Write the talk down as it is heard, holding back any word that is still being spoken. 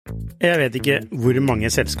Jeg vet ikke hvor mange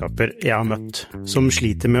selskaper jeg har møtt som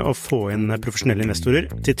sliter med å få inn profesjonelle investorer,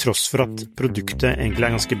 til tross for at produktet egentlig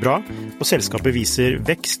er ganske bra, og selskapet viser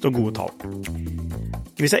vekst og gode tall.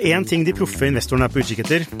 Hvis det er en ting de proffe investorene er på utkikk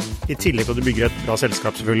etter, i tillegg til at du bygger et bra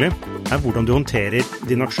selskap selvfølgelig, er hvordan du håndterer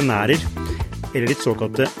dine aksjonærer, eller ditt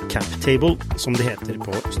såkalte cap table, som det heter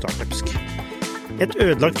på startupsk. Et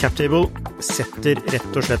ødelagt cap table setter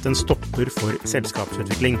rett og slett en stopper for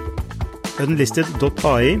selskapsutvikling.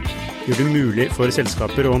 Unlisted.ai gjør det mulig for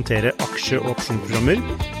selskaper å håndtere aksje- og opsjonsprogrammer,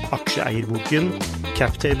 aksjeeierboken,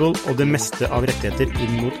 captable og det meste av rettigheter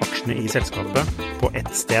inn mot aksjene i selskapet på ett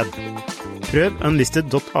sted. Prøv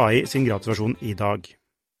Unlisted.ai sin gratisversjon i dag.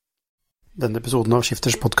 Denne episoden av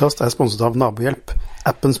Skifters podcast er sponset av Nabohjelp,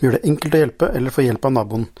 appen som gjør det enkelt å hjelpe eller få hjelp av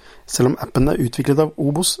naboen. Selv om appen er utviklet av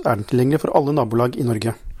Obos, er den tilgjengelig for alle nabolag i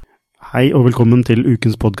Norge. Hei og velkommen til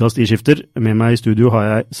ukens podcast i Skifter. Med meg i studio har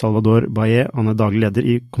jeg Salvador Baye, han er daglig leder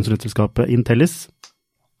i konsulentselskapet Intellis.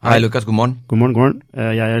 Hei Lukas, god morgen. God morgen, god morgen.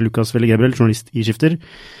 Jeg er Lukas Velle Gabriel, journalist i Skifter.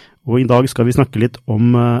 Og i dag skal vi snakke litt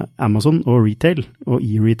om Amazon og retail, og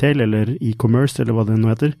e-retail eller e-commerce eller hva det nå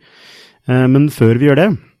heter. Men før vi gjør det,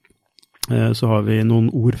 så har vi noen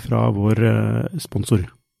ord fra vår sponsor.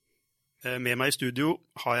 Med meg i studio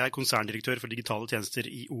har jeg konserndirektør for digitale tjenester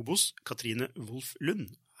i Obos, Katrine Wolf Lund.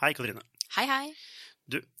 Hei, Katrine. Hei, hei.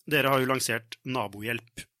 Dere har jo lansert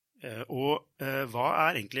Nabohjelp, og hva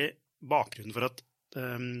er egentlig bakgrunnen for at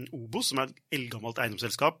Obos, som er et eldgammelt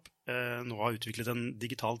eiendomsselskap, nå har utviklet en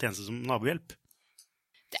digital tjeneste som Nabohjelp?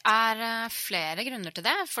 Det er flere grunner til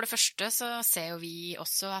det. For det første så ser jo vi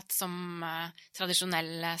også at som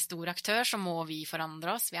tradisjonell stor aktør så må vi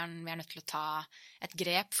forandre oss. Vi er nødt til å ta et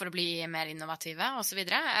grep for å bli mer innovative og så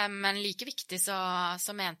videre. Men like viktig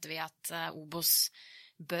så mente vi at Obos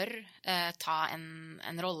bør ta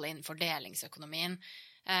en rolle innenfor delingsøkonomien,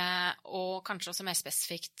 og kanskje også mer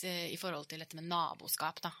spesifikt i forhold til dette med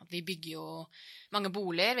naboskap. Da. At vi bygger jo mange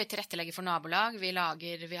boliger, vi tilrettelegger for nabolag, vi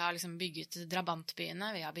har liksom bygget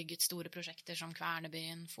drabantbyene, vi har bygget store prosjekter som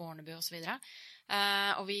Kvernebyen, Fornebu og så videre.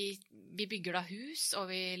 Og vi bygger da hus,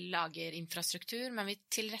 og vi lager infrastruktur, men vi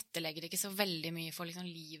tilrettelegger ikke så veldig mye for liksom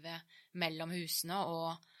livet mellom husene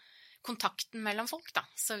og kontakten mellom folk da.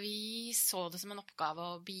 Så vi så det som en oppgave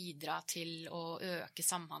å bidra til å øke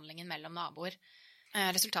samhandlingen mellom naboer.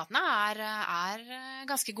 Resultatene er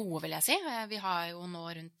ganske gode, vil jeg si. Vi har jo nå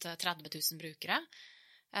rundt 30 000 brukere,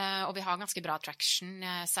 og vi har ganske bra traction,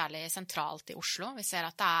 særlig sentralt i Oslo. Vi ser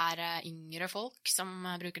at det er yngre folk som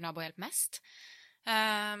bruker Nabohjelp mest.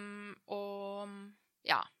 Og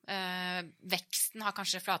ja, veksten har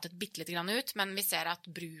kanskje flatet bitte litt ut, men vi ser at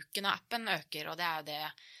bruken av appen øker, og det er jo det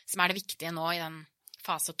som er det viktige nå i den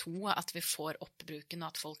fase 2, at vi får opp bruken, og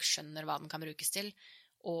at folk skjønner hva den kan brukes til,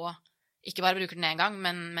 og ikke bare bruker den en gang,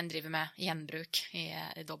 men driver med gjenbruk i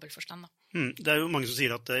dobbelt forstand. Da. Det er jo mange som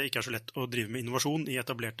sier at det ikke er så lett å drive med innovasjon i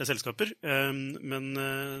etablerte selskaper, men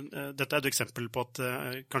dette er et eksempel på at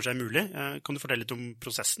det kanskje er mulig. Kan du fortelle litt om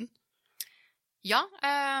prosessen? Ja,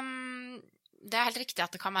 det er helt riktig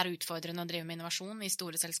at det kan være utfordrende å drive med innovasjon i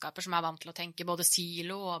store selskaper som er vant til å tenke både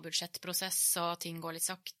silo og budsjettprosess, og ting går litt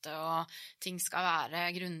sakte, og ting skal være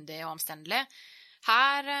grundig og omstendelig.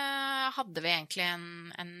 Her hadde vi egentlig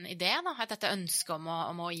en idé, da, dette ønsket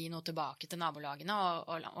om å gi noe tilbake til nabolagene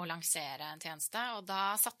og lansere en tjeneste. Og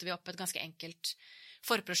da satte vi opp et ganske enkelt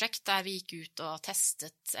forprosjekt der vi gikk ut og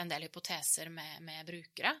testet en del hypoteser med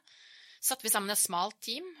brukere. Satte vi sammen et smalt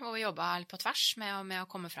team hvor vi jobbet på tvers med å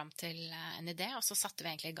komme frem til en idé, og så satte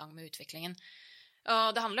vi egentlig i gang med utviklingen.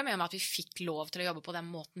 Og det handler mye om at vi fikk lov til å jobbe på den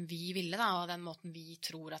måten vi ville, da, og den måten vi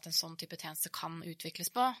tror at en sånn type tjeneste kan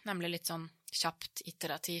utvikles på, nemlig litt sånn kjapt,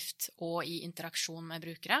 iterativt og i interaksjon med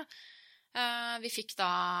brukere. Vi fikk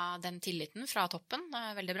da den tilliten fra toppen,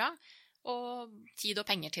 veldig bra, og tid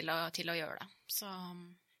og penger til å gjøre det. Så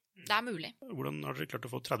det er mulig. Hvordan har dere klart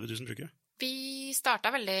å få 30 000 brukere? Vi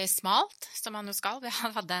startet veldig smalt, som man jo skal. Vi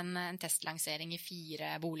hadde en testlansering i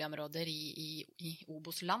 4 boligområder i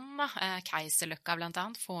Obos land, Keiserløkka blant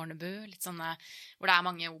annet, Fornebu, litt sånne, hvor det er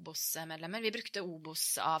mange Obos-medlemmer. Vi brukte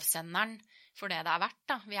Obos-avsenderen for det er verdt.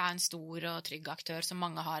 Da. Vi er en stor og trygg aktør som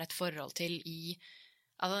mange har et forhold til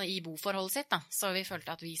i boforholdet sitt. Da. Så vi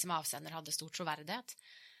følte at vi som avsender hadde stor troverdighet.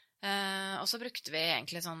 Og så brukte vi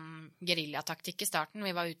egentlig sånn guerillataktikk i starten.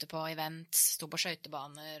 Vi var ute på events, sto på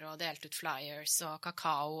skøytebaner og delte ut flyers og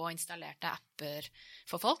kakao og installerte apper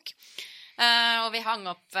for folk. Og vi hang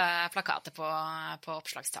opp plakater på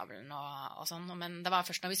oppslagstavlen og sånn. Men det var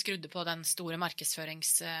først når vi skrudde på den store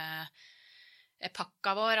markedsførings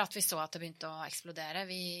pakka vår at vi så at det begynte å eksplodere.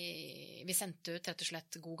 Vi sendte ut rett og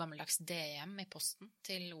slett god gammeldags DM i posten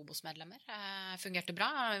til Obos-medlemmer. Fungerte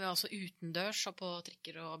bra. Vi var også utendørs og på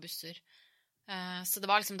trikker og busser. Så det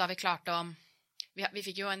var liksom da vi klarte å... Vi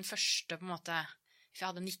fikk jo en første, på en måte... Vi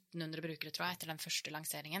hadde 1900 brukere, tror jeg, etter den første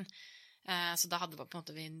lanseringen. Så da hadde på en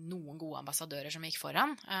måte vi noen gode ambassadører som gikk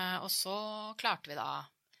foran. Og så klarte vi da...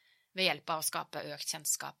 ved hjelp av å skape økt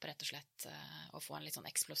kjennskap, rett og slett, og få en litt sånn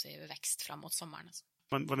eksplosiv vekst frem mot sommeren. Altså.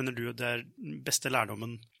 Hva mener du er beste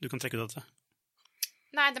lærdommen du kan trekke ut av dette?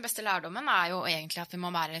 Nei, den beste lærdommen er jo egentlig at vi må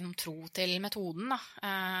være noen tro til metoden. Da.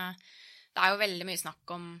 Det er jo veldig mye snakk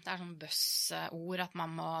om, det er sånn buzzord, at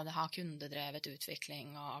man må ha kundedrevet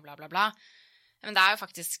utvikling og bla bla bla. Men det er jo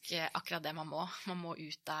faktisk akkurat det man må. Man må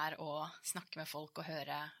ut der og snakke med folk og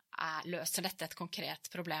høre, løser dette et konkret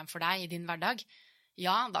problem for deg i din hverdag?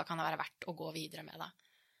 Ja, da kan det være verdt å gå videre med det.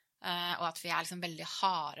 Og at vi er liksom veldig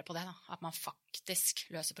harde på det, da. At man faktisk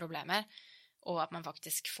løser problemer, og at man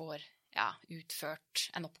faktisk får utført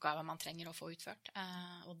en oppgave man trenger å få utført.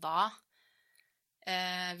 Og da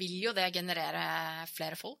vil jo det generere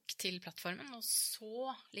flere folk til plattformen, og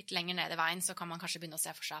så litt lenger ned i veien så kan man kanskje begynne å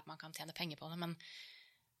se for seg at man kan tjene penger på det,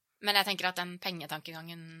 men jeg tenker at den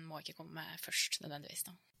pengetankegangen må ikke komme først nødvendigvis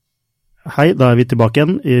da. Hei, da vi tilbake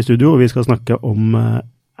igjen i studio, og vi skal snakke om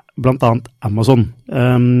blant annet Amazon.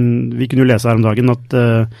 Vi kunne jo lese her om dagen at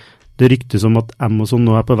det ryktes om at Amazon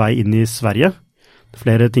nå er på vei inn i Sverige. Det er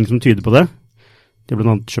flere ting som tyder på det. De har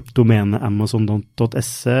blant annet kjøpt domenet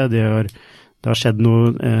amazon.se, det har skjedd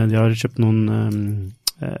noe, de har kjøpt noen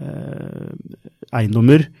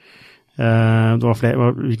eiendommer. Det var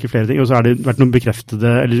flere ting, og så har det vært noen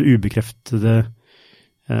bekreftede eller ubekreftede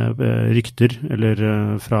rykter eller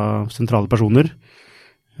fra sentrale personer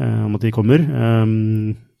om at de kommer.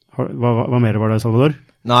 Hva mer var det, Salvador?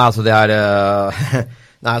 Nei, altså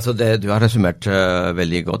det du har resumert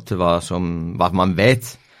veldig godt hva man vet.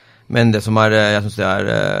 Men det som jeg synes det er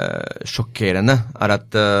sjokkerende, er at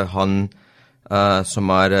han som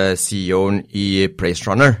er CEO-en i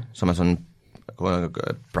PriceRunner, som er sånn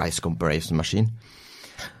price comparison machine,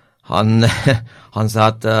 han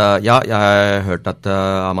sa at jeg har hørt at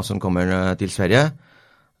Amazon kommer til Sverige.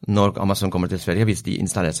 Når Amazon kommer til Sverige, hvis de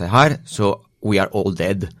installerer seg her, så we are all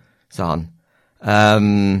dead, sa han.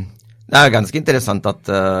 Det er ganske interessant at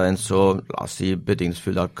en så, la oss si,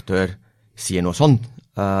 betydningsfull aktør sier noe sånt.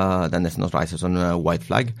 Det er nesten å reise sånn white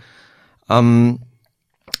flag.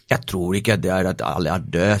 Jeg tror ikke det er at alle er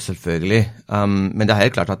døde, selvfølgelig. Men det er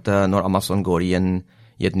helt klart at når Amazon går i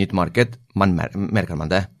et nytt marked, merker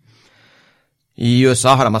man det. I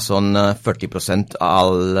USA har Amazon 40% av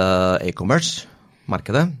all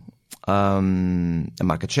e-commerce-markedet,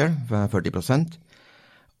 market share, 40%.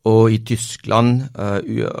 Og i Tyskland,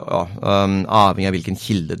 avhengig av hvilken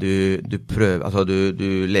kilde du prøver, altså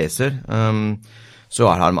du leser, så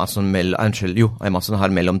har Amazon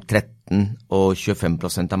har mellom 13 og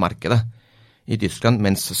 25% av markedet i Tyskland,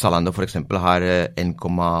 mens Zalando for eksempel har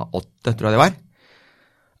 1,8, tror jeg det var.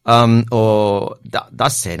 Og da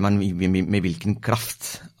ser man med hvilken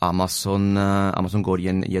kraft Amazon går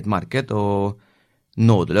i et marked og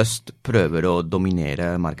nådeløst prøver å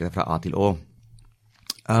dominere markedet fra A til Å.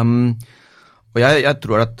 Og jeg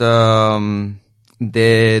tror at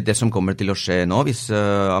det som kommer til å skje nå hvis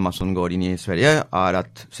Amazon går inn i Sverige, er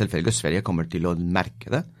at selvfølgelig Sverige kommer til å merke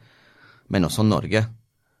det, men også Norge.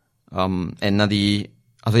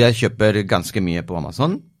 Altså jeg kjøper ganske mye på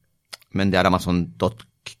Amazon, men det er amazon.co.uk.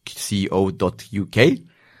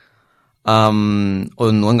 Og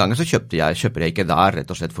noen ganger så kjøper jeg ikke der,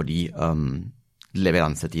 rett og slett fordi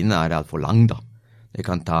leveransetiden er alt for lang da. Det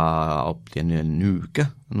kan ta opp til en uke,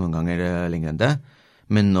 noen ganger lenger enn det.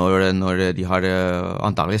 Men når de har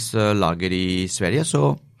antageligvis lager i Sverige, så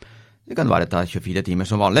det kan være ta 24 timer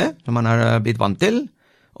som vanlig, som man har blitt vant til.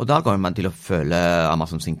 Og da kommer man til å føle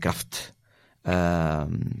Amazon sin kraft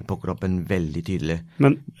på kroppen veldig tydelig.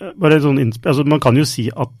 Men bare sånn, altså man kan jo si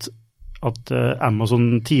at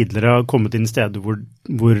Amazon tidligere har kommet inn steder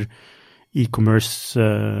hvor e-commerce,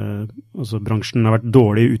 altså bransjen har vært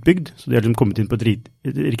dårlig utbygd, så de har liksom kommet inn på et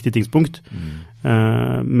riktig tidspunkt.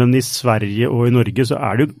 Men i Sverige og i Norge så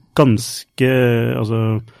er det jo ganske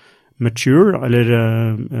mature, eller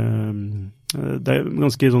det er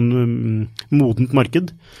ganske sånn modent marked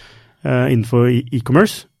innenfor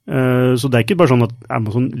e-commerce. Så det er ikke bare sånn at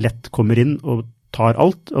Amazon lett kommer inn og tar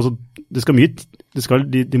alt. Altså, det skal mye,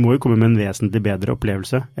 de må jo komme med en vesentlig bedre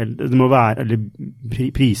opplevelse. Det må være, eller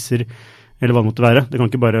priser, eller hva det måtte være. Det er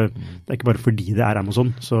ikke bare fordi det er Amazon.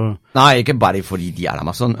 Så. Nei, ikke bare fordi de er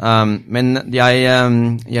Amazon. Men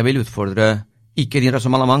jeg vil utfordre, ikke din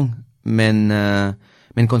resonnement, men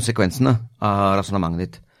Men konsekvensene av resonnementet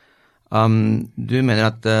ditt. Du mener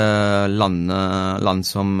at land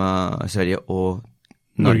som Sverige og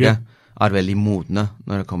Norge er veldig modne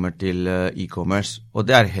når det kommer til e-commerce, og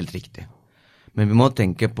det er helt riktig. Men vi må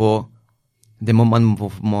tenke på, det man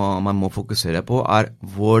må fokusere på er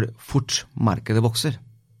hvor fort markedet vokser.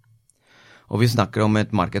 Og vi snakker om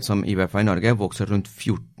et marked som i hvert fall i Norge vokser rundt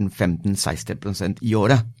 14-15-16% i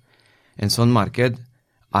året. En sånn marked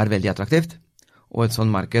er veldig attraktivt, og et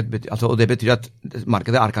sånn marked, og det betyr at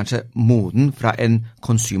markedet er kanskje moden fra en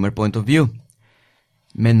consumer point of view,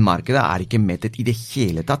 men markedet er ikke mettet i det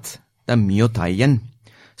hele tatt. Det er mye å ta igjen.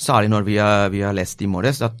 Særlig når vi har lest i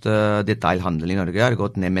morges at detailhandel i Norge har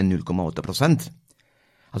gått ned med 0,8%.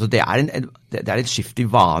 Altså det er et skift i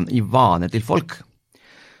vane til folk.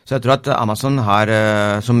 Så jeg tror at Amazon har,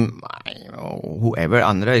 som whoever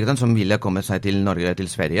andre, ikke sant, som ville komme seg til Norge, til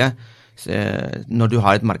Sverige, når du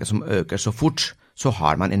har et marked som øker så fort, så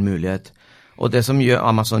har man en mulighet. Og det som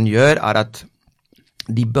Amazon gjør er at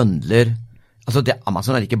de bøndler, altså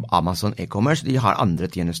Amazon er ikke Amazon e-commerce, de har andre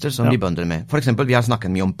tjenester som de bøndler med. For eksempel, vi har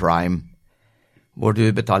snakket mye om Prime, hvor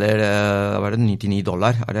du betaler,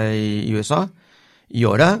 $99 er det i USA, i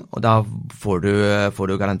året, og da får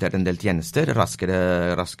du garantert en del tjenester,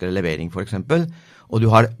 raskere levering for eksempel, og du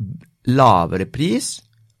har lavere pris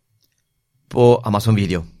på Amazon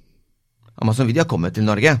Video. Amazon Video har kommet til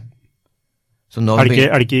Norge. Så nå er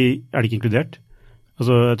det ikke inkludert?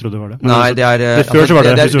 Altså, jeg trodde det var det. Men nei, det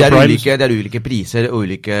er ulike priser og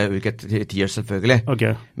ulike tiers selvfølgelig.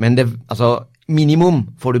 Okay. Men minimum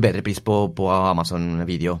får du bedre pris på Amazon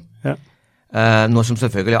Video. Ja. Noe som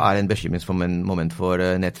selvfølgelig er en bekymringsmoment for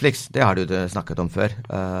Netflix. Det har du snakket om før,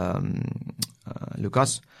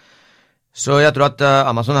 Lukas. Så jeg tror at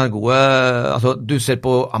Amazon har gode, altså du ser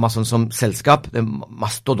på Amazon som selskap, det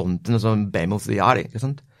mastodonten som behemoth de er, ikke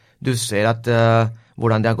sant? Du ser at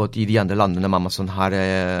hvordan det har gått i de andre landene med Amazon har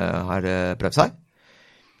prøvd seg.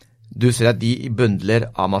 Du ser at de bundler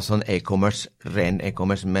Amazon e-commerce, ren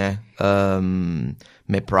e-commerce med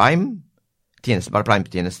Prime, bare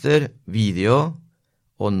Prime-tjenester, video,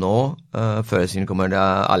 og nå før siden kommer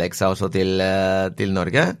Alexa også til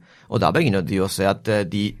Norge, og da begynner de å se at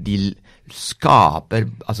de skaper,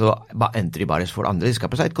 altså entry barriers for andre, de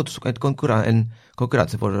skaper seg en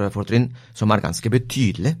konkurransefortrinn som er ganske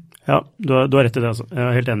betydelig. Ja, du har rett i det, altså. Jeg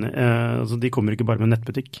er helt enig. Altså, de kommer ikke bare med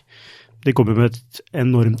nettbutikk. De kommer med et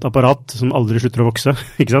enormt apparat som aldri slutter å vokse,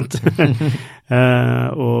 ikke sant?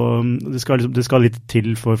 Og det skal litt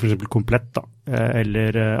til for eksempel Komplett, da,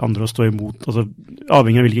 eller andre å stå imot, altså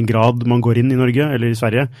avhengig av hvilken grad man går inn i Norge eller i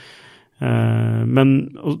Sverige.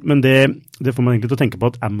 Men det får man egentlig til å tenke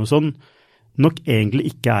på at Amazon nok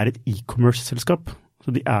egentlig ikke er et e-commerce-selskap.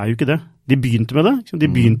 Så de er jo ikke det. De begynte med det. De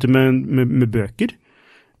begynte med bøker.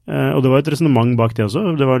 Og det var et resonemang bak det også.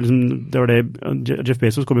 Det var det Jeff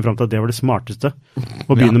Bezos kom frem til at det var det smarteste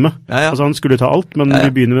å begynne med. Ja. Altså han skulle ta alt, men vi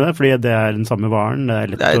begynner med det, fordi det er den samme varen.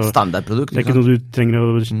 Det er et standardprodukt. Det er ikke noe du trenger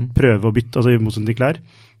å prøve å bytte, altså i motsetning til klær.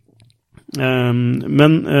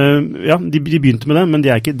 De begynte med det, men de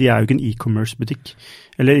er jo ikke en e-commerce-butikk,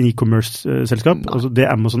 eller en e-commerce-selskap. Altså det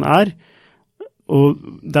Amazon er, og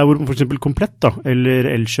der hvor for eksempel Komplett, da, eller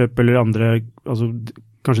Elkjøp, eller andre, altså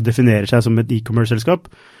kanskje definerer seg som et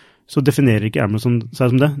e-commerce-selskap, så definerer ikke Amazon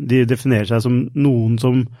seg som det. De definerer seg som noen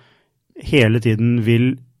som hele tiden vil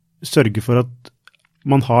sørge for at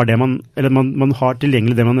man har det man har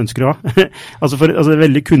tilgjengelig det man ønsker å ha. altså det er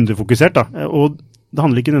veldig kundefokusert, da. Og det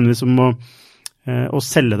handler ikke nødvendigvis om å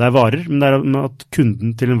selge deg varer, men det er om at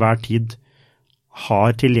kunden til enhver tid har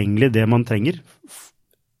tilgjengelig det man trenger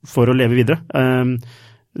for å leve videre.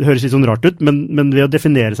 Det høres litt sånn rart ut, men ved å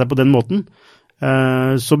definere seg på den måten,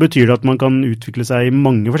 så betyr det at man kan utvikle seg i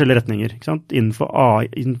mange forskjellige retninger, ikke sant? Innenfor AI,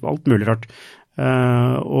 innenfor alt mulig rart.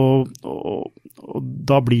 Og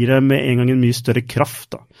da blir det med en gang en mye større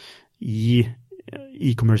kraft da, i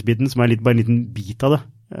e-commerce-biten, som er bare en liten bit av det.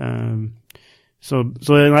 Så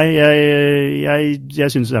nei, jeg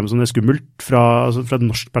synes Amazon er skummelt fra et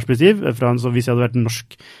norsk perspektiv. Så hvis jeg hadde vært en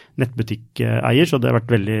norsk nettbutikkeier, så hadde jeg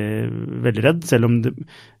vært veldig, veldig redd, selv om det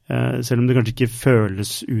kanskje ikke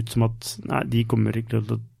føles ut som at nei, de kommer ikke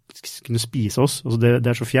til å kunne spise oss. Altså det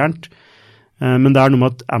er så fjernt. Men det er noe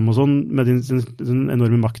med at Amazon, med den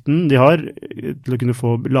enorme makten de har, til å kunne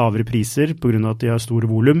få lavere priser på grunn av at de har store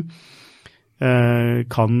volum,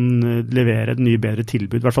 kan levere et mye bedre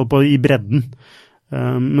tilbud, i hvert fall i bredden.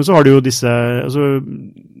 Men så har du jo disse, altså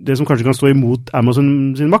det som kanskje kan stå imot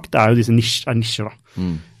Amazon sin makt, er jo disse nisjer da.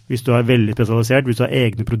 Hvis du er veldig spesialisert, hvis du har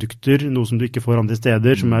egne produkter, noe som du ikke får andre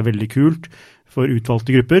steder, som er veldig kult for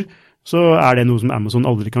utvalgte grupper, så det noe som Amazon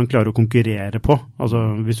aldri kan klare å konkurrere på. Altså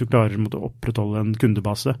hvis du klarer å opprettholde en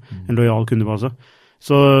kundebase, en lojal kundebase.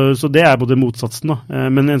 Så det både motsatsen da.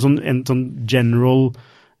 Men en sånn general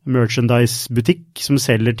merchandise-butikk som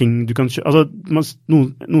selger ting du kan kjøpe, altså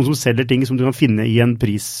noen som selger ting som du kan finne i en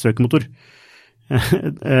prissøkemotor.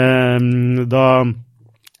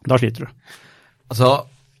 Da sliter du. Altså,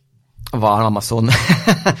 hva Amazon?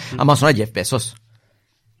 Amazon Jeff Bezos.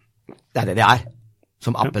 Det det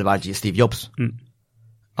som Apple var Steve Jobs.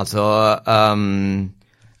 Altså,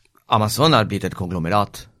 Amazon blitt et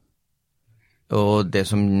konglomerat. Og det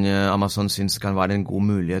som Amazon synes kan være en god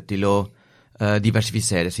mulighet til å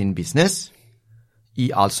diversifisere sin business,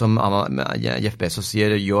 i alt som Jeff Bezos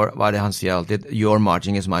sier, hva han sier alltid, your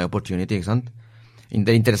margin is my opportunity, ikke sant?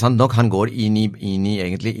 Det interessant nok, han går inn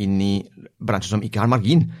i bransjer som ikke har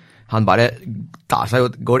margin. Han bare tar seg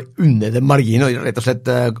og går under den marginen og rett og slett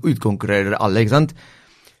utkonkurrerer alle, ikke sant?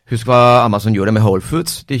 Husk hva Amazon gjorde med Whole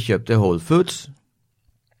Foods. De kjøpte Whole Foods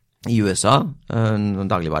i USA,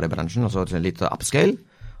 dagligvarebransjen, altså litt upscale,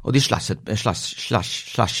 og de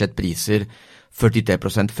slashet priser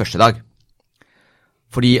 43% første dag.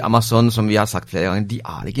 Fordi Amazon, som vi har sagt flere ganger, de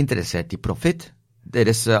ikke interessert i profit. De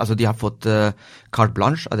har fått carte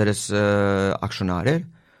blanche av deres aksjonærer,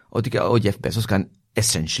 og Jeff Bezos kan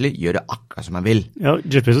essentially gjøre akkurat som han vil. Ja,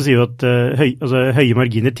 Jeff Bezos sier jo at høye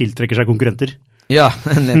marginer tiltrekker seg konkurrenter. Ja,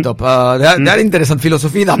 nettopp. Det interessant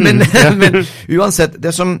filosofi da, men uansett,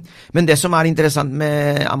 det som interessant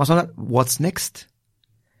med Amazon what's next?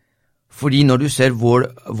 Fordi når du ser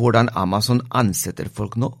hvordan Amazon ansetter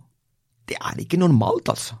folk nå, det ikke normalt,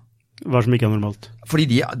 altså. Hva som ikke normalt? Fordi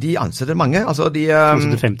de ansetter mange. Altså de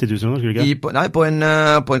ansetter 50 000 nå, skulle du ikke? Nei, på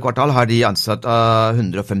en kvartal har de ansatt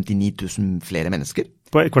 159 000 flere mennesker.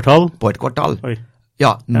 På et kvartal? På et kvartal. Oi.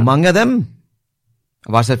 Ja, mange av dem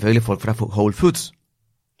var selvfølgelig folk fra Whole Foods.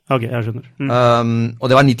 Ok, jeg skjønner. Og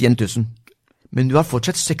det var 91 000. Men du har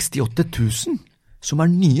fortsatt 68 000 som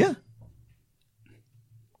nye.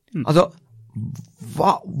 Altså,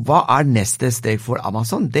 hva neste steg for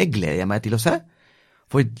Amazon? Det gleder jeg meg til å se.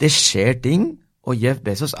 For det skjer ting, og Jeff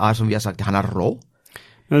Bezos som vi har sagt, han rå.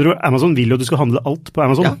 Men jeg tror Amazon vil jo at du skal handle alt på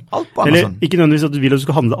Amazon. Ja, alt på Amazon. Eller ikke nødvendigvis at du vil at du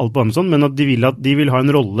skal handle alt på Amazon, men at de vil ha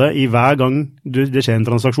en rolle i hver gang det skjer en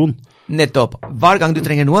transaksjon. Nettopp. Hver gang du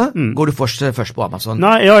trenger noe, går du først på Amazon.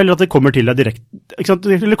 Nei, ja, eller at det kommer til deg direkte, ikke sant?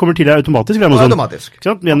 Eller kommer til deg automatisk ved Amazon. Automatisk. Ikke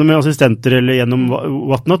sant? Gjennom assistenter eller gjennom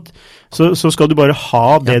whatnot, så skal du bare ha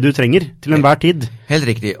det du trenger til enhver tid. Helt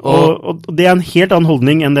riktig. Og det en helt annen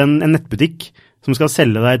holdning enn en nettbutikk som skal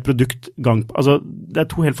selge deg et produkt altså det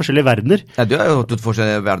to helt forskjellige verdener. Ja, det jo to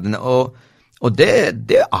forskjellige verdener, og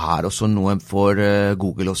det også noe for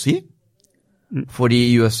Google å si. Fordi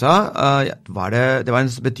i USA det var en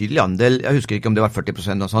betydelig andel, jeg husker ikke om det var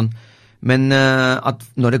 40% og sånn, men at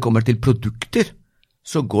når det kommer til produkter,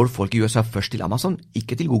 så går folk i USA først til Amazon,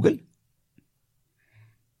 ikke til Google.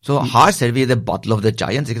 Så her ser vi The Battle of the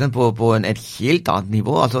Giants, ikke sant, på et helt annet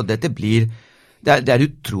nivå. Altså dette blir det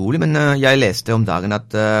utrolig, men jeg leste om dagen at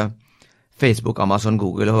Facebook, Amazon,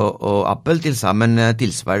 Google og Apple til sammen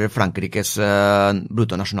tilsvarer Frankrikes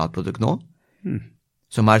bruttonasjonalprodukt nå,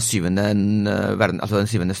 som syvende verden, altså den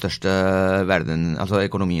syvende største verden, altså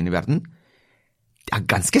økonomien i verden. Det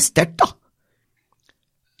ganske sterkt da.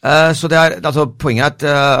 Så det altså poenget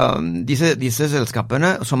disse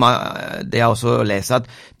selskapene, som det jeg også leser at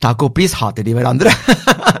tacopris hater de hverandre,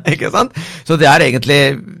 ikke sant? Så det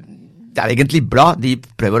egentlig bra, de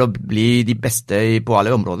prøver å bli de beste på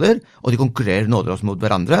alle områder, og de konkurrerer nådeløst mot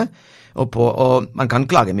hverandre, og man kan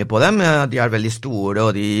klage mye på dem, de veldig store,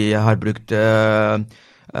 og de har brukt,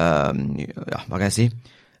 hva kan jeg si,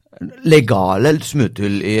 legale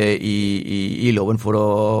smutthull i loven for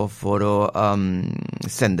å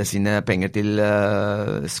sende sine penger til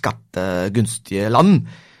skattegunstige land.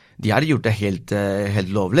 De har gjort det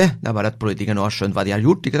helt lovlig, det bare at politikerne nå har skjønt hva de har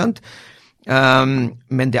gjort, ikke sant?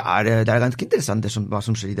 Men det ganske interessant hva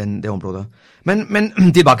som skjer i det området. Men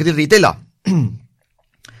tilbake til retail da.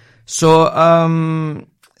 Så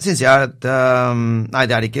synes jeg at nei,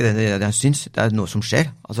 det ikke det jeg synes, det noe som skjer.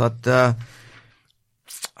 Altså at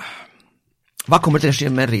hva kommer til å skje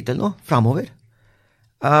med retail nå, fremover?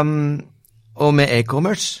 Og med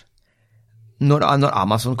e-commerce, når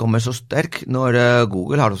Amazon kommer så sterk, når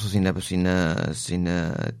Google har også sine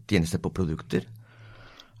tjenester på produkter,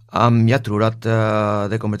 jeg tror at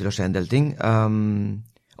det kommer til å skje en del ting.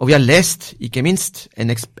 Og vi har lest, ikke minst,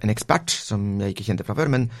 en ekspert som jeg ikke kjente fra før,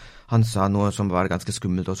 men han sa noe som var ganske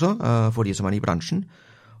skummelt også, for de som i bransjen.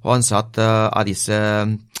 Og han sa at av disse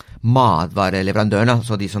matvareleverandørene,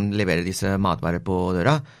 så de som leverer disse matvarer på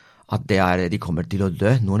døra, at de kommer til å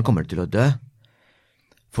dø. Noen kommer til å dø.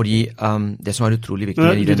 Fordi det som utrolig viktig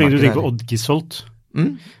i den markedet... Du tenker på Odd Kisholt?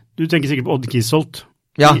 Du tenker sikkert på Odd Kisholt?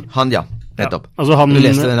 Ja, nettopp. Ja, altså du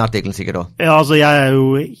leste den artikkelen sikkert også. Ja, altså jeg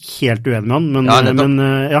jo helt uenig med han, men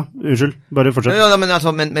unnskyld, bare fortsett. Ja,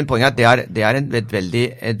 men poenget det et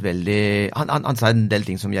veldig han sa en del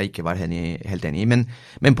ting som jeg ikke var helt enig i,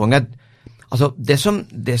 men poenget altså det som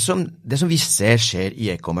vi ser skjer i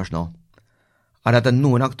e-commerce nå, at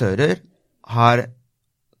noen aktører har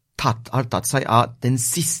tatt seg av den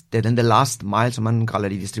siste, the last mile, som man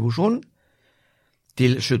kaller i distribusjon,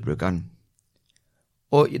 til sluttbrukeren.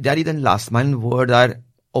 Og det i den last milen hvor der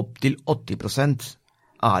opp til 80%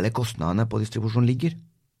 av alle kostnadene på distribusjon ligger.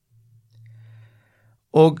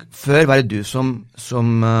 Og før var det du som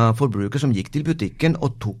forbruker som gikk til butikken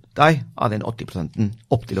og tok deg av den 80%,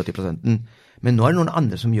 opp til 80%. Men nå det noen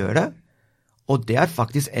andre som gjør det, og det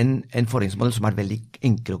faktisk en forretningsmodell som veldig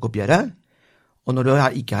enkel å kopiere. Og når du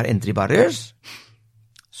ikke har entry barriers,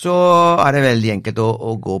 så det veldig enkelt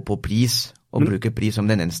å gå på pris, og bruke pris som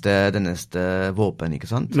den eneste våpen, ikke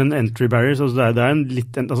sant? Men entry barriers, altså det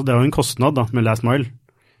er jo en kostnad da, med last mile.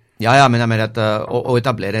 Ja, men jeg mener at å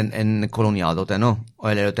etablere en kolonial.no,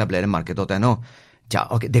 eller etablere marked.no,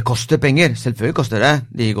 det koster penger, selvfølgelig koster det.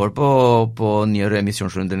 De går på nye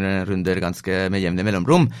emisjonsrunder ganske med jevne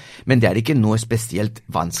mellomrom, men det ikke noe spesielt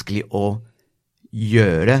vanskelig å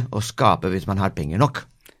gjøre og skape hvis man har penger nok.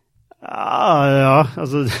 Ja,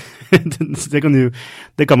 altså det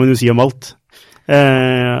kan man jo si om alt.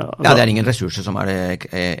 Ja, det ingen ressurser som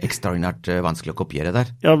ekstraordinært vanskelig å kopiere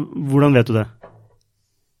der. Ja, hvordan vet du det?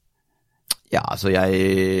 Ja, altså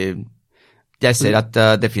jeg ser at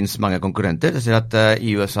det finnes mange konkurrenter. Jeg ser at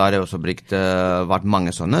i USA det også vært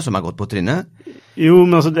mange sånne som har gått på trinnet. Jo,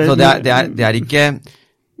 men altså... Så det ikke...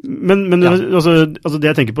 Men ja. altså det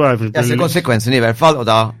jeg tenker på for jeg ser konsekvensen i hvert fall, og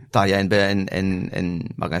da tar jeg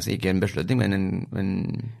ikke en beslutning, men en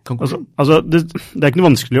konklusjon. Altså det ikke noe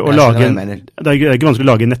vanskelig å lage det ikke vanskelig å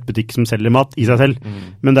lage en nettbutikk som selger mat i seg selv,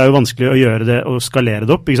 men det jo vanskelig å gjøre det og skalere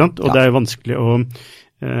det opp, ikke sant? Og det jo vanskelig å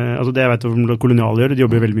altså det jeg vet hva Kolonial gjør, de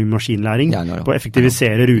jobber veldig mye med maskinlæring på å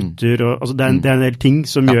effektivisere ruter, og altså det en del ting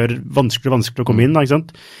som gjør vanskelig å komme inn, ikke sant?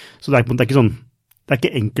 Så det på en måte ikke sånn. Det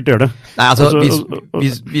ikke enkelt å gjøre det. Nei, altså,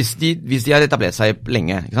 hvis de har etablert seg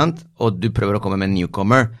lenge, ikke sant? Og du prøver å komme med en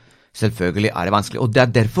newcomer, selvfølgelig det vanskelig. Og det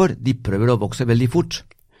derfor de prøver å vokse veldig fort.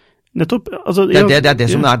 Nettopp. Altså, det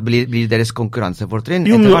som blir deres konkurransefortrinn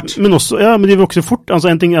etter hvert. Men de vokser fort. Altså,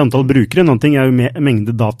 en ting antall brukere, en annen ting jo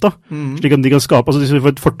mengde data. Slik at de kan skape, altså de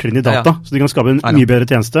får et fortrinn i data, så de kan skape en mye bedre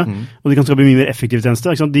tjeneste, og de kan skape en mye mer effektiv tjeneste.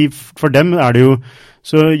 Ikke sant? For dem det jo,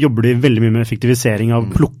 så jobber de veldig mye med effektivisering av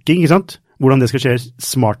plukking, ikke sant? Hvordan det skal skje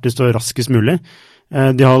smartest og raskest mulig.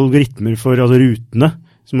 De har algoritmer for rutene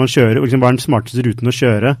som man kjører, og liksom hva den smarteste ruten å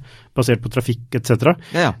kjøre, basert på trafikk, etc.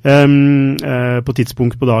 På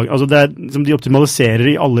tidspunkt på dag. Altså det som de optimaliserer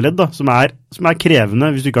i alle ledd, da, som krevende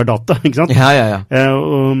hvis du ikke har data, ikke sant?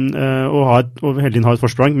 Og hele tiden ha et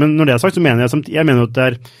forsprang. Men når det sagt, så mener jeg mener at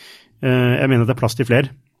det plass til flere.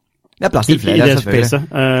 Det plass til flere, i det spacet.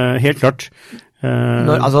 Helt klart.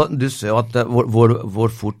 Du ser at hvor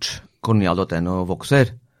fort Kolonial.no vokser,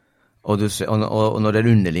 og når den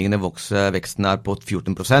underliggende veksten på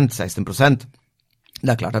 14%, 16%,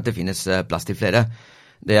 det klart at det finnes plass til flere.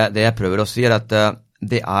 Det jeg prøver å si at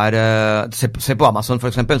det se på Amazon for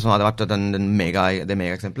eksempel, som hadde vært det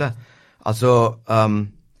mega-eksempelet. Altså,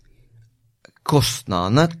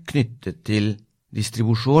 kostnadene knyttet til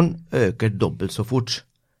distribusjon øker dobbelt så fort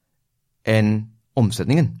enn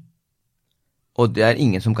omsetningen. Og det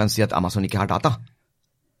ingen som kan si at Amazon ikke har data.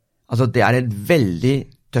 Altså, det et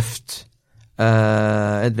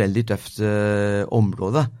veldig tøft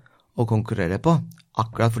område å konkurrere på,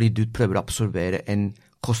 akkurat fordi du prøver å absorbere en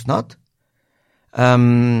kostnad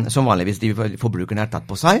som vanligvis de forbrukerne har tatt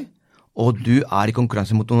på seg, og du i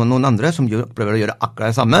konkurranse mot noen andre som prøver å gjøre akkurat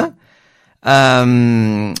det samme,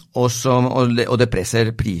 og det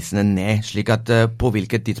presser prisene ned, slik at på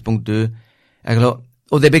hvilket tidspunkt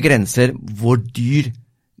og det begrenser hvor dyr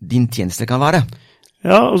din tjeneste kan være.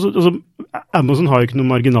 Ja, altså Amazon har jo ikke noen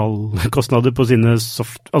marginalkostnader på sine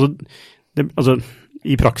altså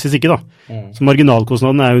i praksis ikke da. Så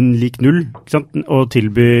marginalkostnaden jo lik null, ikke sant? Å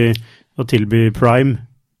tilby Prime,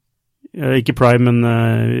 ikke Prime, men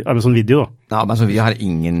Amazon Video da. Ja, Amazon Video har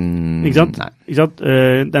ingen... Ikke sant? Ikke sant?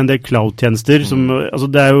 Det en del cloud-tjenester som, altså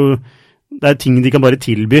det ting de kan bare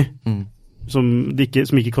tilby, som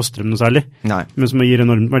ikke koster dem noe særlig, men som gir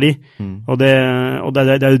enormt verdi. Og det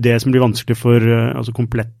jo det som blir vanskelig for altså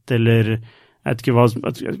Komplett eller Jeg vet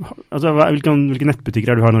ikke hvilke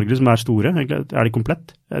nettbutikker du har i Norge som store? Er de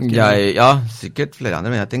komplett? Ja, sikkert flere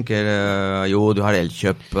andre, men jeg tenker, jo, du har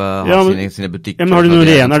Elkjøp, sine butikker. Ja, men har du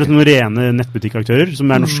er det noen rene nettbutikkaktører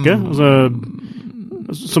som norske?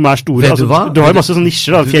 Som store? Vet du hva? Du har jo masse sånne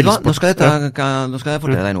nisjer, da, fjellsport. Nå skal jeg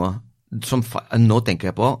fortelle deg noe, som nå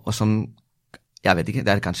tenker jeg på, og som, jeg vet ikke,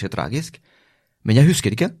 det kanskje tragisk, men jeg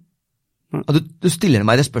husker ikke. Du stiller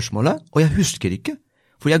meg det spørsmålet, og jeg husker ikke.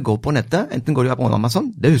 For jeg går på nettet, enten går jeg på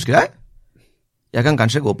Amazon, det husker jeg. Jeg kan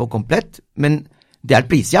kanskje gå på komplett, men det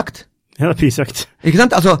prisjakt. Ja, det prisjakt. Ikke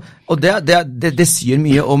sant? Altså, og det sier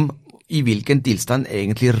mye om i hvilken tilstand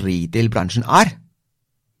egentlig retail-bransjen er.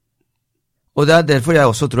 Og det derfor jeg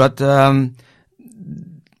også tror at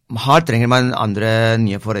her trenger man andre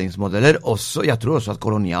nye forretningsmodeller. Også, jeg tror også at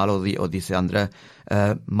Kolonial og disse andre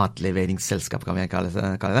matleveringsselskap, kan vi kalle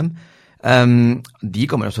dem, de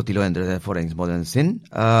kommer også til å endre forretningsmodellen sin.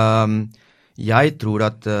 Jeg tror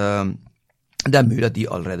at det mulig at de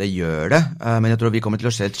allerede gjør det, men jeg tror vi kommer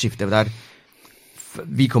til å se et skifte der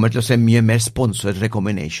vi kommer til å se mye mer sponsored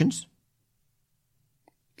recommendations.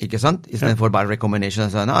 Ikke sant? I stedet for bare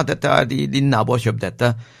recommendations. Dette din nabo har kjøpt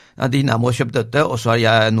dette. Din nabo har kjøpt dette, og så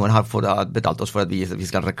har noen betalt oss for at vi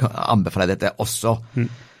skal anbefale dette også.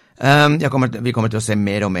 Vi kommer til å se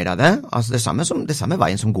mer og mer av det. Altså det samme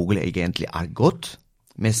veien som Google egentlig gått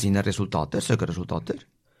med sine resultater, søkeresultater.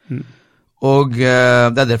 Og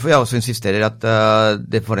det derfor jeg også insisterer at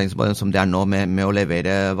det forretningsmodellen som det nå med å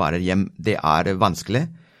levere varer hjem, det vanskelig.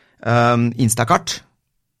 Instacart,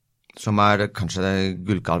 som kanskje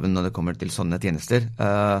gullkalven når det kommer til sånne tjenester,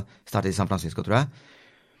 startet i San Francisco, tror jeg,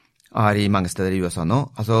 i mange steder i USA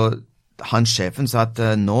nå. Altså, sjefen sa at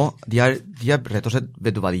nå, de har rett og slett,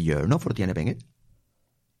 vet du hva de gjør nå for å tjene penger?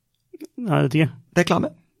 Nei, det vet jeg ikke. Reklame.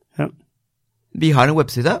 Ja. De har en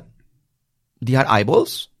webside, de har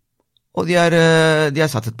eyeballs, og de har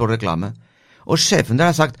satset på reklame. Og sjefen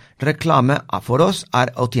der har sagt, reklame for oss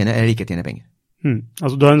å tjene eller ikke tjene penger.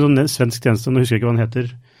 Altså, du har en sånn svensk tjeneste, nå husker jeg ikke hva den heter,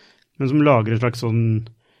 men som lager et slags sånn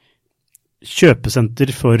kjøpesenter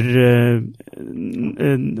for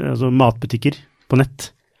matbutikker på nett.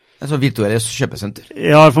 Altså virtuelle kjøpesenter?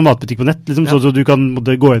 Ja, for matbutikk på nett, liksom, ja. Så du kan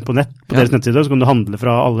gå inn på nett på deres nettside, så kan du handle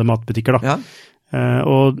fra alle matbutikker da. Ja.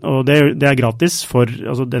 Og det gratis for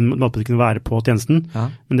den matbutikken å være på tjenesten, ja.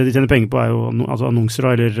 Men det de tjener penger på jo annonser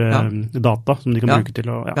eller data som de kan bruke til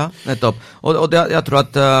å... Ja, nettopp. Og jeg tror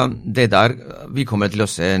at det der, vi kommer til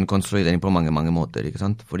å se en konsolidering på mange, mange måter, ikke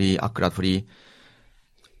sant? Akkurat fordi,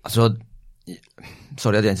 sorry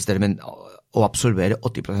at jeg insisterer, men å absorbere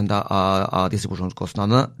 80% av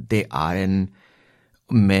distribusjonskostnadene, det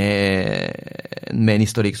med en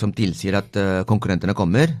historikk som tilsier at konkurrentene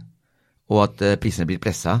kommer, og at prisene blir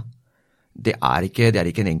presset, det ikke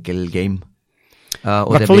en enkel game.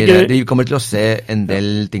 Og vi kommer til å se en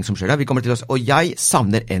del ting som skjer der. Og jeg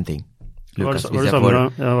savner en ting, Lukas.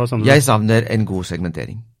 Jeg savner en god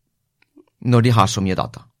segmentering. Når de har så mye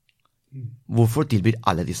data. Hvorfor tilbyr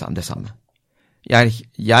alle det samme?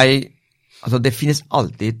 Det finnes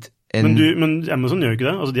alltid Men Amazon gjør jo ikke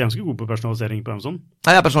det. Altså, de ganske gode på personalisering på Amazon.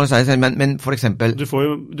 Ja, personalisering, men for eksempel... Du får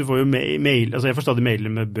jo mail, jeg får stadig mailer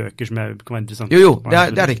med bøker som kan være interessant. Jo,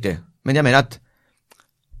 det riktig. Men jeg mener at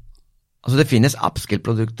det finnes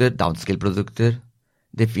upskill-produkter, downskill-produkter.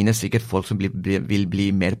 Det finnes sikkert folk som vil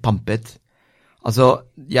bli mer pumpet.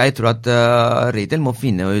 Jeg tror at retail må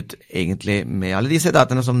finne ut egentlig med alle disse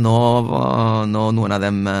datene som nå noen av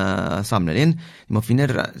dem samler inn. De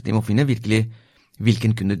må finne virkelig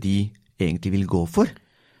hvilken kunde de egentlig vil gå for.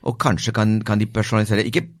 Og kanskje kan de personalisere,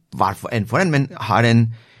 ikke hver for en, men har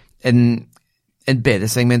en bedre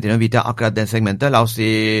segment enn å vite akkurat den segmentet. La oss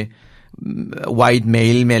si white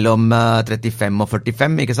male mellom 35 og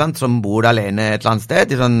 45, ikke sant, som bor alene et eller annet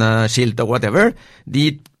sted, i sånn skilt og whatever.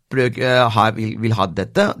 De vil ha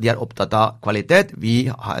dette, de opptatt av kvalitet,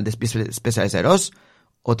 vi spesialiserer oss,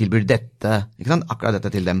 og tilbyr dette, ikke sant? Akkurat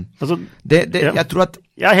dette til dem. Jeg tror at...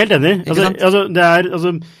 Jeg er helt enig.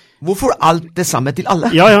 Hvorfor alt det samme til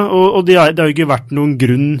alle? Ja, og det har jo ikke vært noen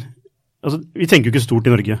grunn... vi tenker jo ikke stort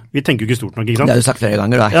i Norge. Vi tenker jo ikke stort nok, ikke sant? Det har du sagt flere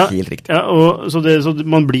ganger, det helt riktig. Ja, så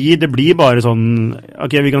det blir bare sånn,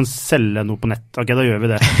 ok, vi kan selge noe på nett, ok, da gjør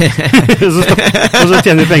vi det. og så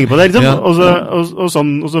tjener vi penger på det, liksom,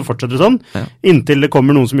 og så fortsetter det sånn, inntil det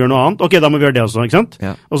kommer noen som gjør noe annet, ok, da må vi gjøre det også, ikke sant?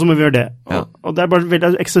 Ja. Og så må vi gjøre det. Og det bare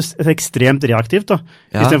veldig ekstremt reaktivt, da,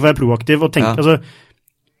 i stedet for å være proaktiv og tenke,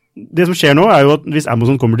 det som skjer nå jo at hvis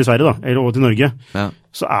Amazon kommer til Sverige da, eller til Norge,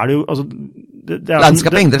 så det jo, det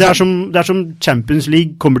er som Champions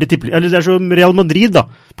League kommer til tippeligaen, eller det er som Real Madrid da,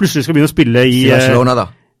 plutselig skal begynne å spille i... Barcelona da.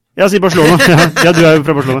 Ja, si Barcelona. Ja, du jo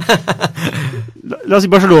fra Barcelona. La oss si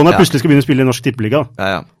Barcelona plutselig skal begynne å spille i norsk tippeliga.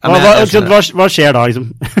 Ja. Hva skjer da, liksom?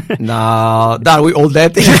 Da er we all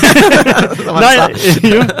dead. Nei,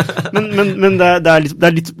 jo, men det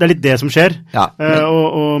er litt det som skjer. Ja.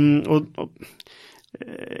 Og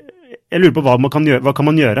jeg lurer på hva kan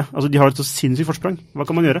man gjøre? Altså, de har et så sinnssykt forsprang. Hva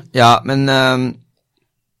kan man gjøre? Ja, men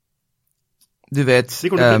du vet... De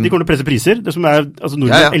kommer til å presse priser. Det som altså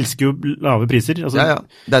nordmenn elsker jo lave priser. Altså,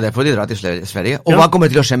 det er derfor de drar til Sverige. Og hva kommer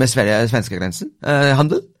til å skje med svenskegrensen?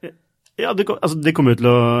 Handel? Ja, det kommer jo til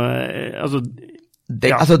å...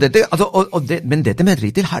 Men dette med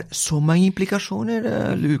retail har så mange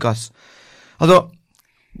implikasjoner, Lukas. Altså,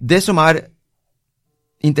 det som er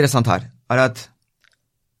interessant her, er at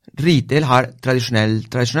retail har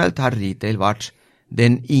tradisjonelt har retail vært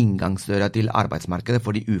den inngangsdøra til arbeidsmarkedet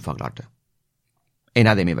for de ufaglærte. En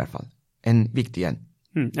av dem i hvert fall. En viktig en.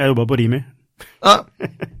 Jeg jobbet på Rimi. Ja.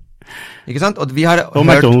 Ikke sant? Og vi har og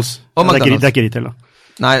hørt... McDonald's. Det er ikke retail da.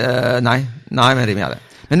 Nei, men Rimi er det.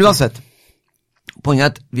 Men uansett, poenget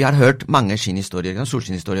er at vi har hørt mange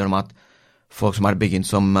solskinnhistorier om at folk som har begynt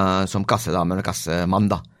som kassedamer og kassemann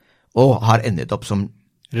da, og har endet opp som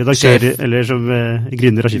redaktør, eller som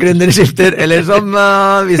gründer av skifter. Gründer i skifter, eller som,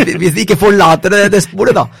 hvis de ikke forlater det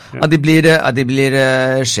sporet da, at de blir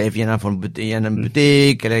sjef i en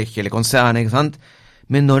butikk, eller hele konsern, ikke sant?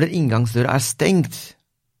 Men når inngangsdøra er stengt,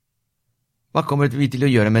 hva kommer vi til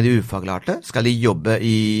å gjøre med de ufaglærte? Skal de jobbe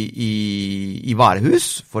i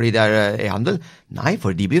varehus, fordi det er e-handel? Nei,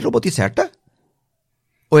 for de blir robotiserte.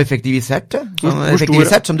 Og effektivisert,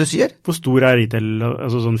 som du sier. Hvor stor er retail,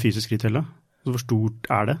 altså sånn fysisk retail da? Hvor stort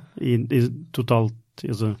er det i totalt,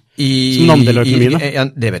 altså, som en andel av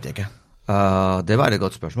økonomien? Det vet jeg ikke. Det var et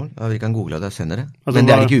godt spørsmål. Vi kan google det senere. Altså, men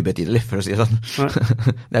det er ikke ubetydelig, for å si det sånn.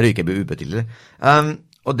 Det er jo ikke ubetydelig.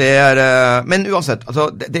 Og det men uansett, altså,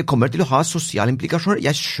 det kommer til å ha sosiale implikasjoner.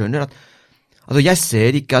 Jeg skjønner at, altså jeg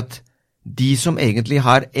ser ikke at de som egentlig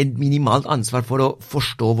har et minimalt ansvar for å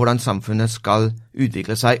forstå hvordan samfunnet skal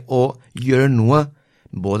utvikle seg og gjøre noe,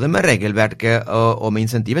 både med regelverket og med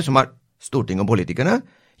insentiver, som er Stortinget og politikerne,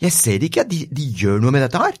 jeg ser ikke at de gjør noe med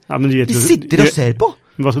dette her. Ja, de sitter og ser på.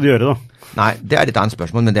 Hva skal de gjøre da? Nei, det er et annet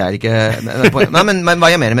spørsmål, men det er ikke... Men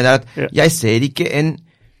hva jeg mener med det er at jeg ser ikke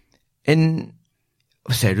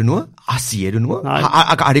ser du noe? Sier du noe?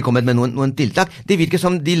 Har de kommet med noen tiltak? Det virker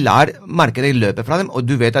som de lar markedet løpe fra dem, og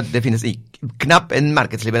du vet at det finnes knapt en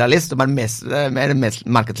markedsliberalist som er mer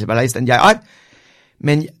markedsliberalist enn jeg er.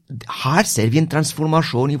 Men her ser vi en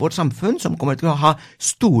transformasjon i vårt samfunn som kommer til å ha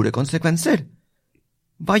store konsekvenser.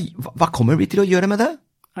 Hva kommer vi til å gjøre med det?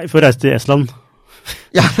 Nei, for å reise til Estland.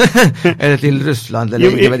 Ja, eller til Russland,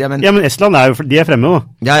 eller ikke vet jeg, men... Ja, men Estland de er fremme da.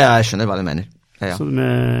 Ja, jeg skjønner hva du mener. Ja. Så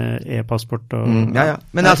med e-passport og... Ja.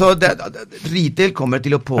 Men altså, retail kommer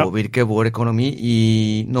til å påvirke vår økonomi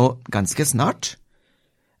nå ganske snart.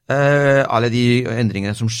 Alle de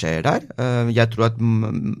endringene som skjer der. Jeg tror at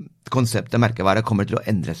konseptet merkevare kommer til å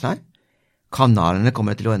endre seg. Kanalene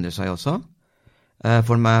kommer til å endre seg også,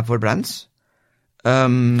 for brands.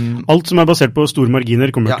 Alt som er basert på store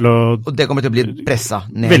marginer kommer til å... Og det kommer til å bli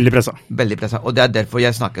presset ned. Veldig presset. Veldig presset. Og det er derfor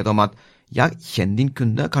jeg snakket om at, kjenn din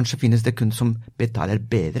kunde. Kanskje finnes det kunder som betaler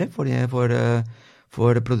bedre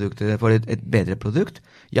for produktet, for et bedre produkt.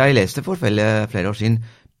 Jeg leste for flere år siden,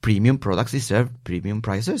 premium products deserve premium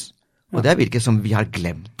prices. Og det virker som vi har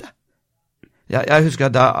glemt det. Jeg husker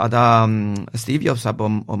at da Steve Jobs sa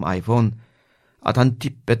om iPhone, at han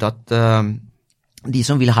tippet at de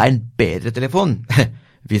som vil ha en bedre telefon,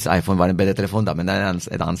 hvis iPhone var en bedre telefon da, men det er en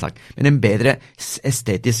annen sak, men en bedre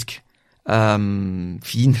estetisk,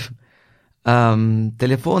 fin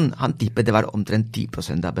telefon, han tippet det var omtrent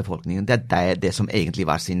 10% av befolkningen. Det er det som egentlig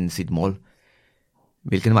var sitt mål.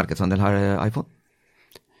 Hvilken markedsandel har iPhone?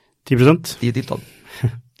 10%? 10-12.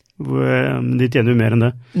 De tjener jo mer enn det.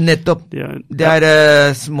 Nettopp. Det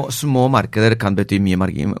er små markeder kan bety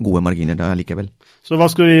gode marginer da likevel. Så hva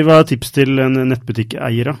er tips til en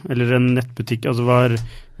nettbutikkeier da? Eller en nettbutikk, altså hva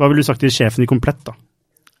vil du sagt til sjefen i Komplett da?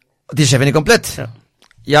 Til sjefen i Komplett? Ja.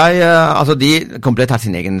 Altså Komplett har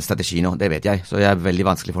sin egen strategi nå, det vet jeg, så det er veldig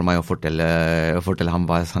vanskelig for meg å fortelle ham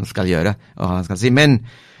hva han skal gjøre, og hva han skal si, men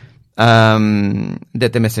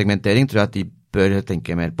dette med segmentering tror jeg at de bør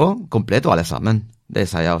tenke mer på, Komplett og alle sammen, det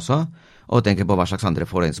sa jeg også, og tenke på hva slags andre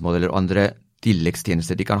forretningsmodeller og andre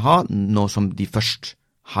tilleggstjenester de kan ha, nå som de først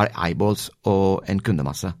har eyeballs og en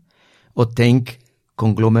kundemasse. Og tenk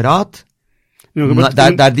konglomerat,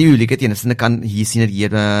 der de ulike tjenestene kan gi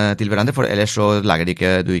synergier til hverandre, for ellers så lager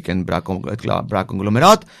du ikke en bra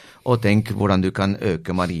konglomerat, og tenk hvordan du kan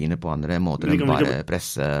øke marginene på andre måter enn bare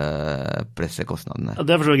presse kostnadene. Ja,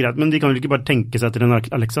 det er for så greit, men de kan vel ikke bare tenke seg til en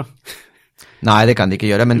Alexa? Nei, det kan de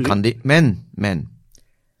ikke gjøre, men kan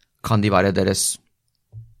de være deres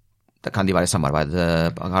kan de være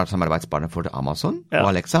samarbeidspartner for Amazon og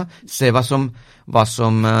Alexa? Se hva som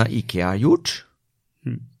IKEA har gjort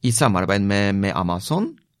i samarbeid med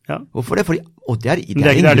Amazon. Ja. Hvorfor det? Det er ikke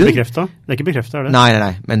bekreftet. Det er ikke bekreftet, er det? Nei,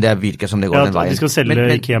 men det virker som det går den veien. De skal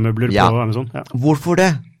selge IKEA-møbler på Amazon. Ja. Hvorfor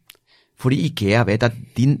det? Fordi IKEA vet at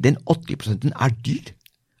den 80% er dyr,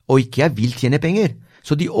 og IKEA vil tjene penger.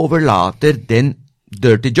 Så de overlater den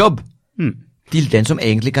dirty job til den som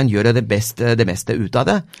egentlig kan gjøre det meste ut av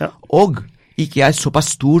det. Ja. Og IKEA er såpass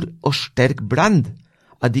stor og sterk brand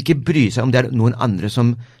at de ikke bryr seg om det er noen andre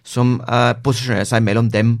som posisjonerer seg mellom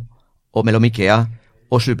dem og mellom IKEA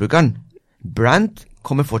og sluttbrukeren. Brand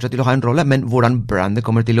kommer fortsatt til å ha en rolle, men hvordan brandet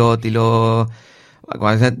kommer til å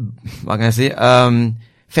hva kan jeg si,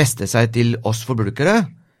 feste seg til oss forbrukere,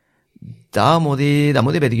 da må de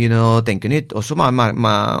begynne å tenke nytt.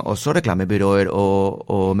 Også reklamebyråer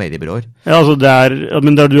og mediebyråer. Ja, altså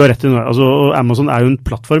men du har rett i noe. Altså, Amazon er jo en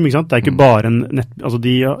plattform, ikke sant? Det er ikke bare en altså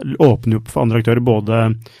de åpner jo for andre aktører, både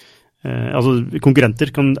konkurrenter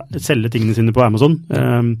kan selge tingene sine på Amazon,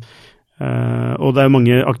 og det er jo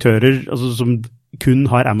mange aktører som kun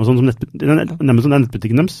har Amazon som Amazon er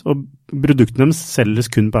nettbutikken deres, og produktene deres selges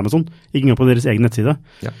kun på Amazon, ikke engang på deres egen nettside.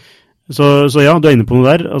 Ja. Så ja, du er inne på noe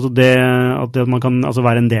der, altså at man kan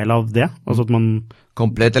være en del av det, altså at man...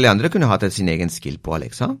 Komplett eller andre kunne hatt sin egen skill på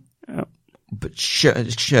Alexa,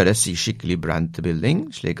 kjøre skikkelig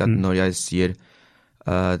brandbuilding, slik at når jeg sier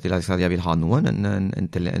til Alexa at jeg vil ha noen,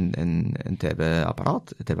 en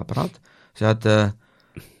TV-apparat,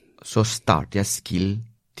 så starter jeg skill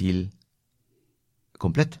til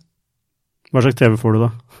Komplett. Hva slags TV får du da?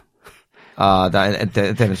 Det er en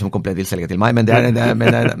TV som Komplett vil selge til meg, men er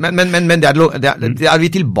vi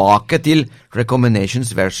tilbake til recommendations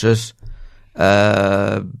versus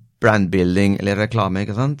brandbuilding eller reklame,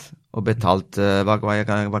 ikke sant? Og betalt, hva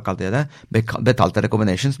kalte jeg det? Betalte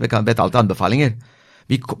recommendations, betalte anbefalinger.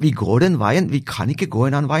 Vi går den veien, vi kan ikke gå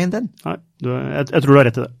en annen vei enn den. Nei, jeg tror du har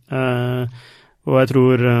rett i det. Og jeg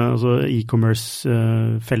tror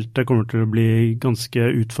e-commerce-feltet kommer til å bli ganske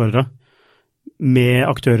utfordret med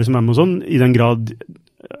aktører som Amazon, i den grad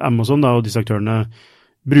Amazon og disse aktørene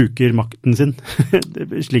bruker makten sin,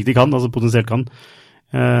 slik de kan, altså potensielt kan,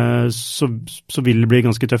 så vil det bli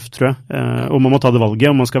ganske tøft, tror jeg. Og man må ta det valget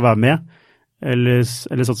om man skal være med, eller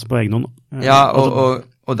satse på egen hånd. Ja,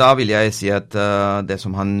 og da vil jeg si at det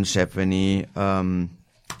som sjefen i,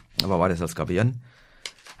 hva var det selskapet igjen?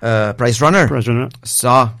 Price Runner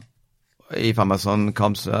sa i Amazon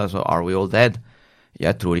comes, so are we all dead?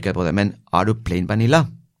 Jeg tror ikke på det, men er du plain vanilla?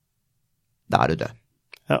 Da er du død.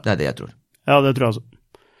 Ja. Det er det jeg tror. Ja, det tror jeg også.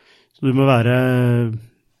 Så du må være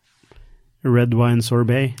red wine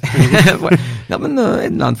sorbet. Ja, men en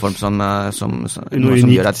eller annen form som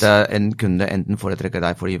gjør at en kunde enten foretrekker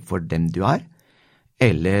deg for dem du er,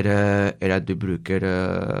 eller at du bruker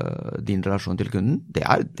din relasjon til kunden. Det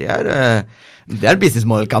er business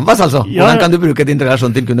model canvas, altså. Ja, hvordan kan du bruke din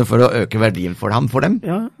relasjon til kunden for å øke verdien for dem?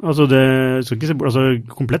 Ja, altså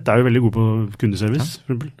Komplett er jo veldig god på kundeservice, for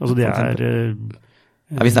eksempel. Altså det er...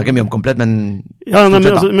 Ja, vi snakker mye om Komplett, men... Ja,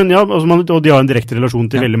 og de har en direkte relasjon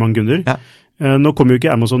til veldig mange kunder. Ja. Nå kommer jo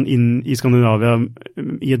ikke Amazon inn i Skandinavia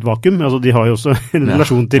i et vakuum, altså de har jo også en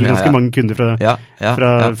relasjon til ganske mange kunder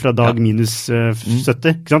fra dag minus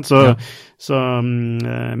 70, ikke sant?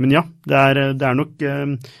 Men ja, det er nok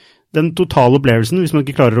den totale opplevelsen, hvis man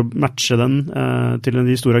ikke klarer å matche den til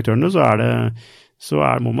de store aktørene, så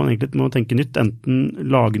må man egentlig tenke nytt, enten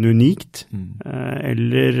lage noe unikt,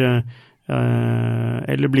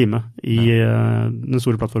 eller bli med i den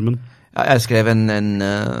store plattformen. Ja, jeg skrev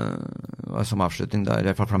som avslutning da,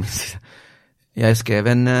 jeg skrev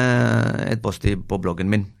et post på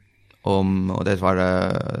bloggen min og det var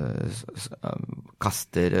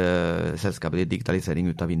kaster selskapet i digitalisering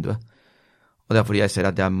ut av vinduet. Og det er fordi jeg ser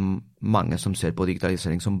at det er mange som ser på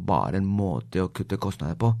digitalisering som bare en måte å kutte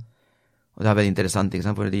kostnader på. Og det er veldig interessant, ikke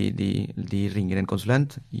sant? For de ringer en konsulent,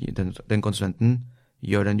 den konsulenten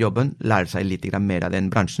gjør den jobben, lærer seg litt mer av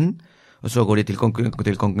den bransjen, og så går de til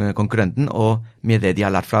konkurrenten, og med det de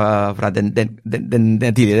har lært fra den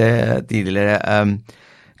tidligere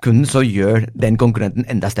kunden, så gjør den konkurrenten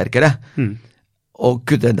enda sterkere. Og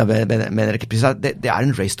kutte med rekkepriser, det er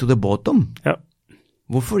en race to the bottom. Ja.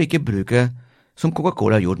 Hvorfor ikke bruke, som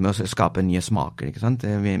Coca-Cola har gjort med å skape nye smaker, ikke sant?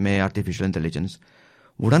 Med artificial intelligence.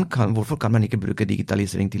 Hvorfor kan man ikke bruke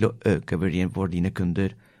digitalisering til å øke verdien for dine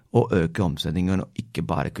kunder, og øke omsetningen, og ikke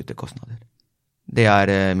bare kutte kostnader? Det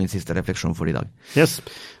er min siste refleksjon for i dag. Yes.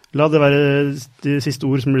 La det være de siste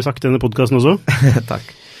ord som blir sagt i denne podcasten også. Takk.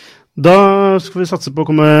 Da skal vi satse på å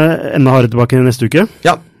komme enda hardere tilbake neste uke.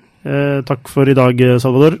 Ja. Takk for i dag,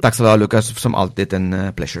 Salvador. Takk skal du ha, Lukas. Som alltid en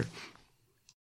pleasure.